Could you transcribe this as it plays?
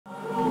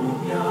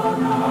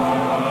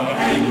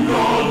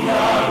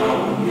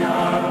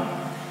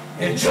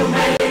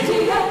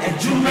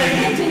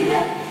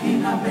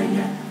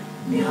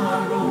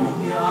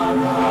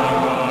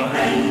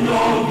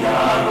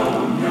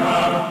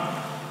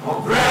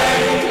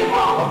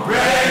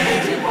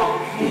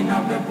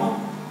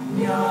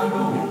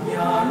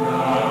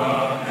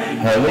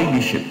Her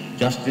Ladyship,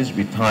 Justice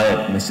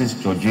Retired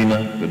Mrs.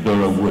 Georgina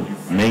Theodora Wood,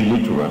 née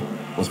Lutheran,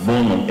 was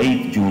born on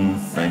 8 June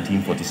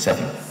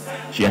 1947.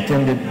 She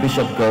attended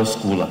Bishop Girls'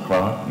 School,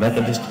 Accra,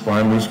 Methodist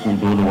Primary School,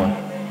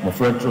 Dodowa,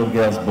 Mofretro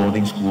Girls'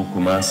 Boarding School,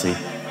 Kumasi,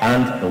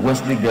 and the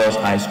Wesley Girls'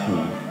 High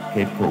School,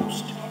 Cape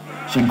Coast.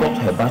 She got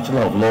her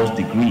Bachelor of Laws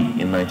degree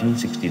in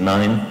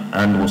 1969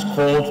 and was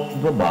called to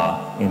the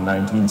bar in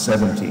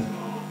 1970.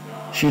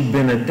 She'd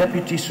been a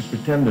Deputy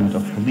Superintendent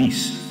of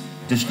Police,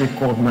 District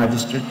Court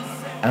Magistrate,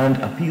 and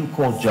Appeal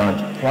Court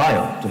Judge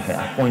prior to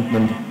her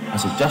appointment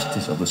as a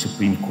Justice of the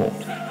Supreme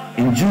Court.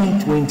 In June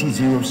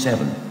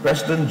 2007,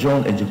 President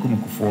John Ejekumu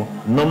Kufuor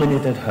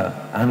nominated her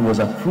and was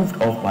approved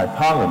of by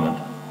Parliament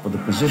for the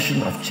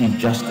position of Chief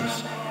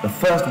Justice, the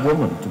first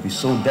woman to be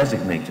so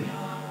designated,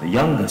 the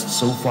youngest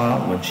so far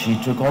when she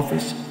took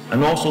office,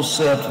 and also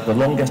served the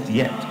longest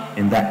yet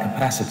in that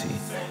capacity,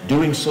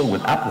 doing so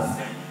with aplomb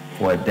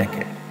for a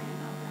decade.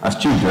 As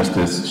Chief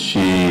Justice,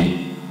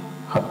 she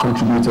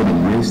contributed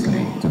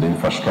immensely to the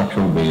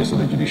infrastructural base of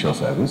the judicial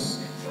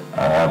service,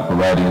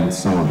 providing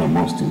some of the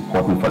most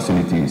important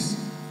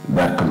facilities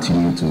that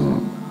continue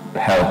to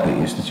help the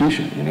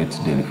institution in its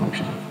daily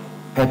functioning.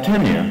 Her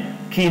tenure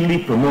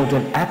keenly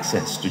promoted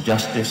access to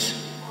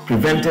justice,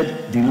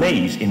 prevented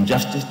delays in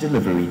justice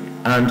delivery,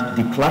 and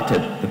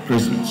decluttered the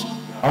prisons.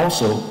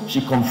 Also,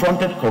 she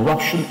confronted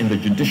corruption in the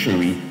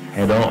judiciary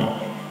head-on.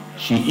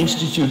 She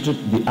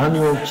instituted the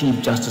annual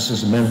Chief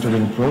Justice's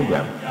Mentoring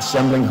Program,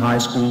 assembling high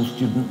school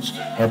students,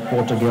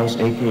 headquarter girls,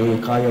 aka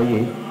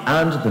Kayaye,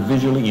 and the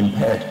visually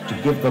impaired to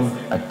give them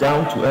a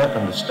down-to-earth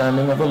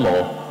understanding of the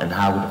law and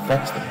how it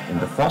affects them, in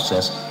the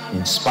process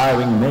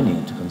inspiring many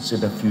to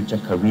consider future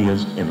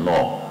careers in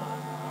law.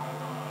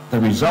 The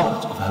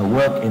result of her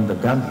work in the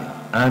Gambia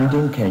and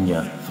in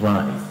Kenya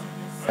thrive.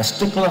 A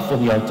stickler for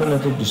the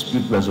Alternative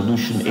Dispute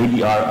Resolution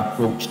ADR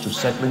approach to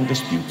settling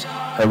disputes,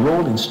 her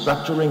role in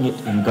structuring it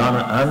in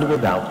Ghana and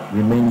without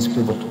remains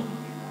pivotal.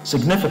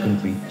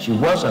 Significantly, she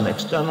was an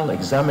external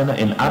examiner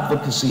in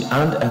advocacy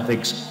and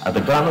ethics at the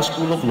Ghana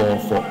School of Law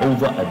for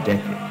over a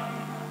decade.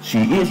 She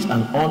is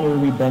an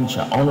honorary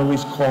bencher,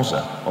 honoris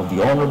causa of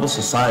the Honorable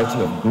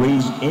Society of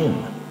Gray's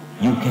Inn,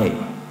 UK,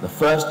 the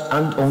first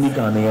and only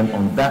Ghanaian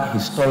on that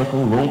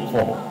historical roll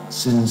call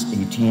since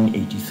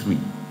 1883.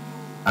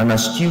 An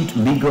astute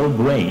legal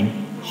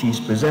brain, she's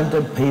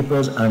presented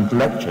papers and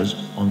lectures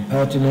on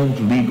pertinent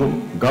legal,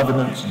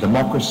 governance,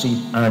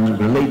 democracy, and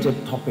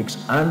related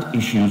topics and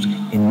issues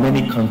in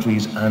many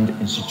countries and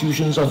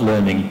institutions of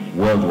learning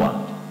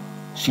worldwide.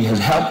 She has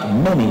helped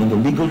many in the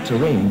legal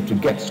terrain to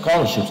get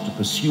scholarships to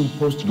pursue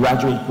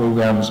postgraduate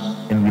programs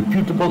in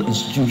reputable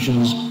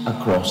institutions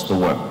across the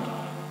world.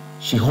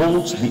 She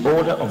holds the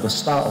Order of the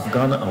Star of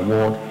Ghana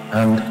Award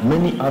and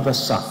many other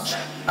such,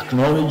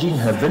 acknowledging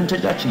her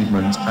vintage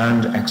achievements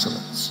and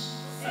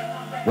excellence.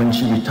 When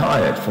she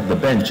retired from the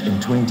bench in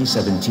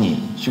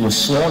 2017, she was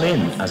sworn in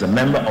as a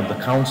member of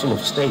the Council of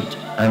State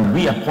and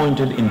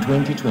reappointed in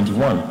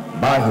 2021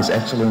 by His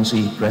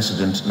Excellency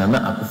President Nana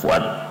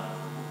Akufo-Addo.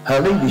 Her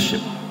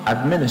Ladyship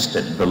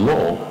administered the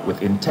law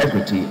with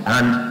integrity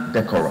and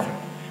decorum,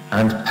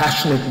 and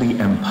passionately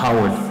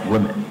empowered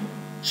women.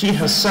 She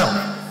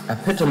herself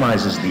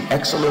epitomizes the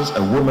excellence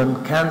a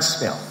woman can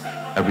spell,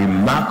 a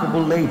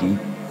remarkable lady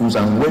whose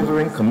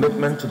unwavering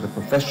commitment to the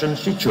profession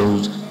she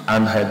chose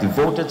and her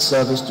devoted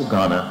service to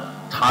Ghana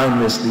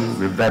timelessly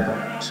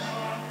reverberate.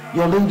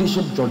 Your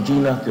Ladyship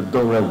Georgina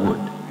Theodora Wood,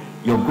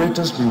 your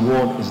greatest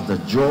reward is the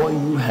joy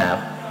you have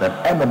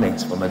that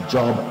emanates from a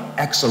job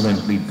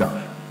excellently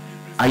done.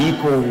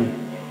 Aiko,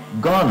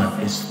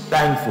 Ghana is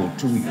thankful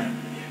to you.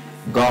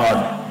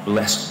 God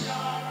bless you.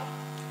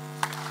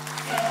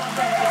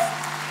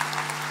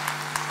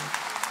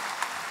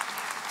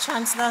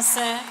 Chancellor,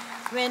 sir,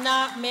 may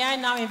I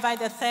now invite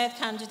the third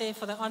candidate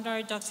for the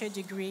honorary doctorate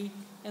degree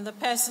in the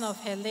person of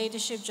Her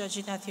Ladyship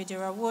Georgina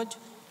Theodora Wood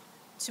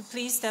to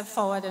please step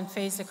forward and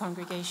face the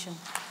congregation.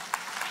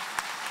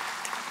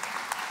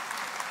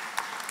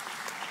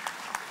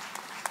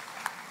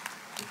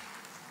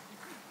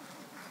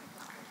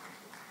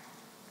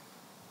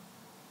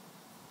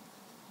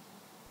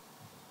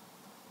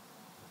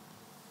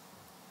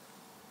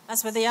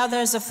 As with the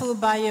others, a full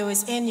bio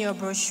is in your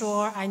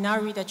brochure. I now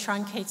read a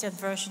truncated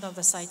version of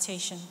the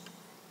citation.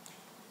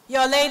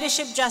 Your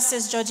Ladyship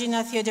Justice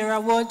Georgina Theodora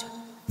Wood,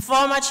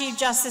 former Chief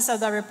Justice of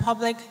the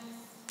Republic,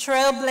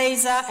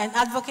 trailblazer and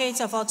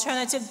advocate of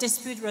alternative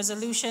dispute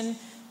resolution,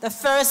 the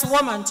first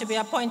woman to be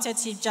appointed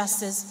Chief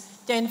Justice,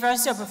 the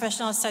University of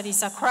Professional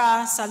Studies,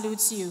 Accra,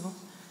 salutes you.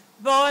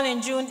 Born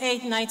in June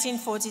 8,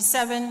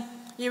 1947,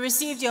 you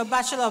received your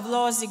Bachelor of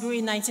Laws degree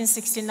in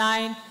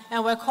 1969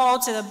 and were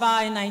called to the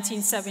bar in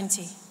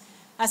 1970.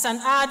 As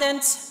an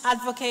ardent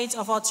advocate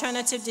of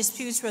alternative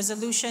dispute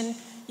resolution,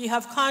 you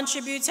have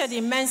contributed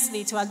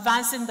immensely to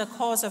advancing the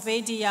cause of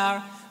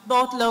ADR,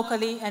 both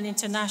locally and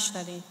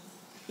internationally.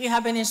 You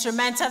have been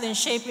instrumental in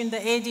shaping the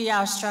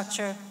ADR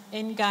structure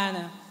in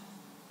Ghana.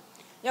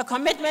 Your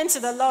commitment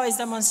to the law is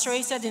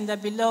demonstrated in the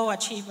below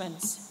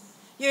achievements.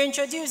 You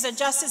introduced the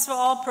Justice for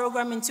All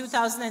program in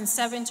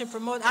 2007 to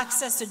promote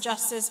access to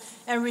justice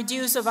and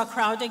reduce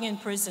overcrowding in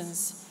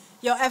prisons.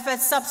 Your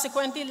efforts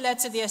subsequently led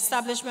to the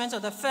establishment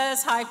of the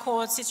first high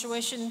court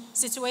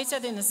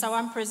situated in the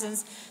Sawan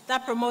prisons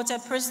that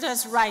promoted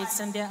prisoners' rights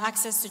and their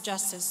access to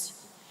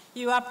justice.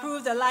 You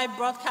approved the live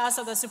broadcast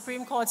of the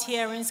Supreme Court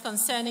hearings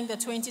concerning the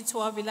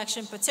 2012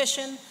 election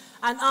petition,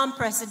 an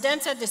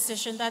unprecedented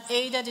decision that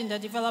aided in the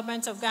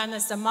development of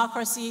Ghana's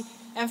democracy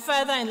and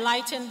further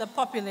enlightened the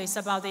populace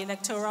about the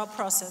electoral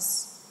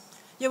process.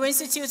 You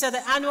instituted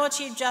the annual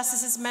Chief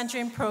Justice's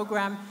Mentoring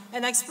Program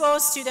and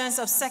exposed students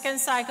of second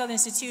cycle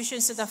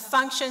institutions to the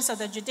functions of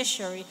the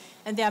judiciary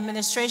and the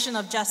administration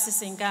of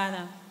justice in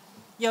Ghana.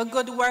 Your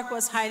good work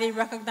was highly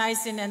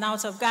recognized in and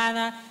out of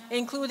Ghana,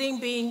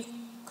 including being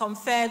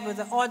conferred with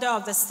the Order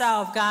of the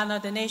Star of Ghana,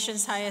 the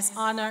nation's highest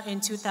honor,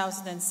 in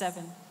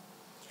 2007.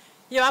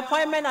 Your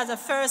appointment as the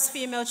first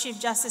female Chief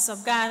Justice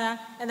of Ghana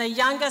and the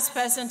youngest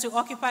person to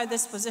occupy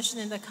this position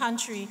in the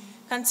country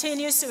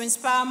continues to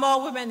inspire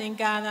more women in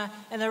Ghana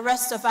and the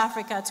rest of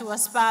Africa to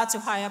aspire to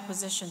higher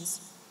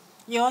positions.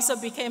 You also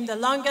became the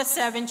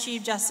longest-serving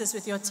Chief Justice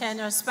with your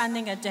tenure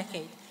spanning a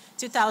decade,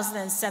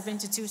 2007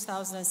 to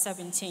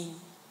 2017.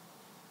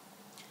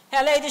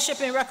 Her leadership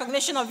in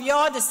recognition of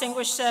your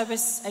distinguished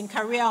service and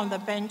career on the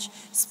bench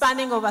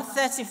spanning over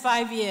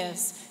 35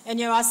 years and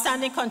your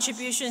outstanding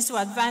contributions to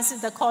advancing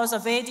the cause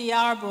of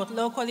ADR both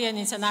locally and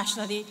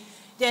internationally,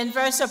 the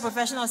University of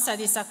Professional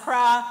Studies,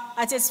 Accra,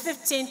 at its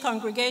 15th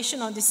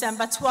congregation on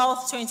December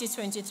 12,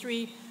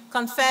 2023,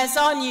 confers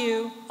on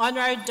you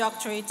Honorary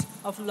Doctorate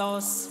of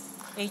Laws,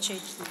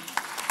 HHD.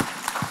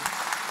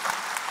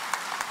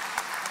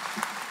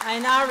 I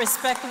now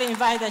respectfully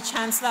invite the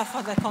Chancellor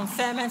for the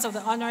conferment of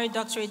the Honorary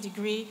Doctorate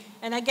degree,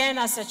 and again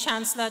as the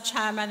Chancellor,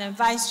 Chairman, and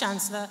Vice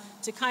Chancellor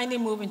to kindly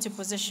move into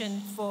position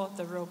for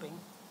the robing.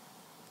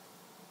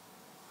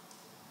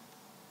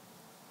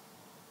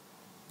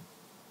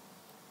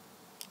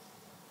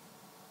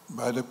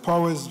 By the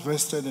powers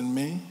vested in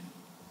me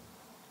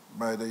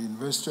by the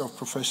University of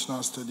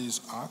Professional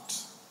Studies Act,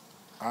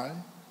 I,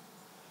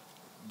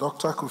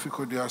 Dr. Kofi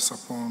Kodia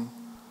Sapon,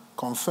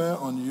 confer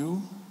on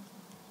you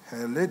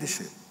Her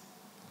Ladyship,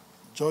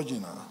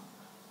 Georgina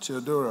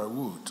Theodora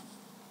Wood,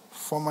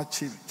 former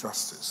Chief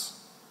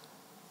Justice,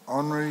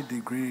 honorary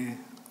degree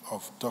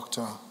of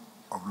Doctor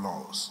of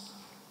Laws.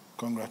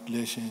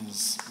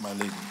 Congratulations, my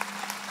lady.